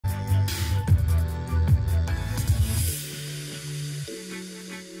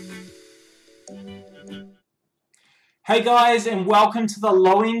Hey guys, and welcome to the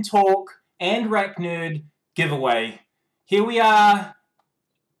LowEndTalk and RackNerd giveaway. Here we are.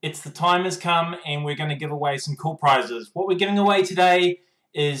 It's the time has come and we're going to give away some cool prizes. What we're giving away today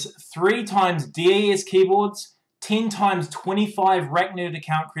is 3 times DAS keyboards, 10 times 25 RackNerd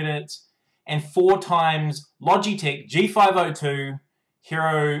account credits, and 4 times Logitech G502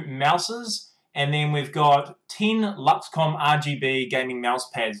 Hero mouses. And then we've got 10 Luxcom RGB gaming mouse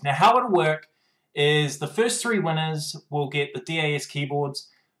pads. Now how it'll work is the first 3 winners will get the DAS keyboards.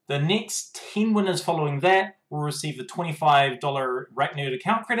 The next 10 winners following that will receive the $25 RackNerd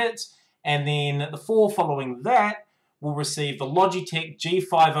account credits. And then the 4 following that will receive the Logitech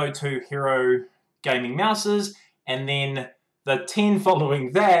G502 Hero gaming mouses. And then the 10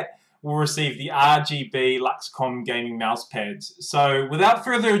 following that will receive the RGB Luxcom gaming mouse pads. So without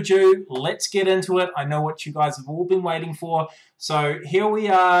further ado, let's get into it. I know what you guys have all been waiting for. So here we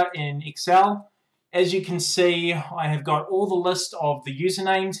are in Excel. As you can see, I have got all the list of the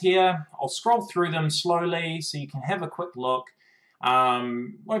usernames here. I'll scroll through them slowly so you can have a quick look.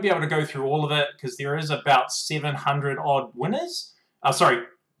 Won't be able to go through all of it because there is about 700 odd winners. Sorry,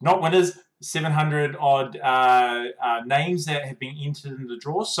 not winners, 700 odd names that have been entered in the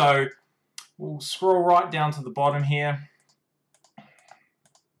draw. So we'll scroll right down to the bottom here.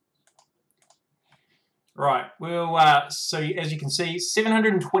 Right, so as you can see,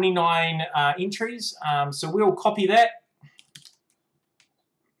 729 entries. So we'll copy that.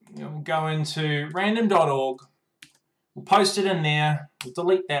 We'll go into random.org. We'll post it in there. We'll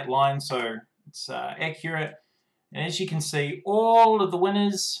delete that line so it's accurate. And as you can see, all of the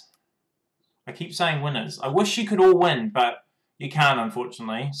winners, I keep saying winners. I wish you could all win, but you can't,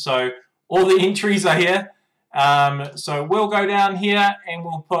 unfortunately. So all the entries are here. So we'll go down here and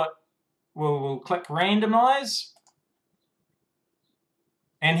we'll click randomize.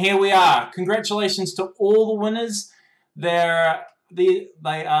 And here we are. Congratulations to all the winners. They are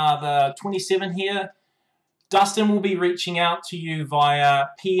the 27 here. Dustin will be reaching out to you via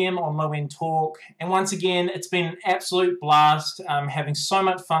PM on LowEndTalk. And once again, it's been an absolute blast, having so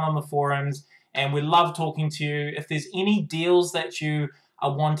much fun on the forums. And we love talking to you. If there's any deals that you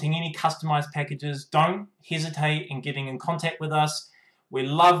are wanting, any customized packages, don't hesitate in getting in contact with us. We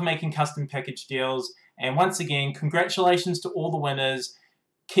love making custom package deals. And once again, congratulations to all the winners.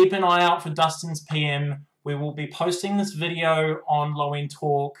 Keep an eye out for Dustin's PM. We will be posting this video on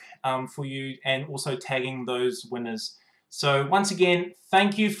LowEndTalk for you and also tagging those winners. So once again,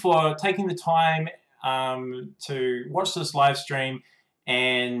 thank you for taking the time to watch this live stream,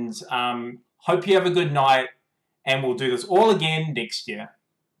 and hope you have a good night, and we'll do this all again next year.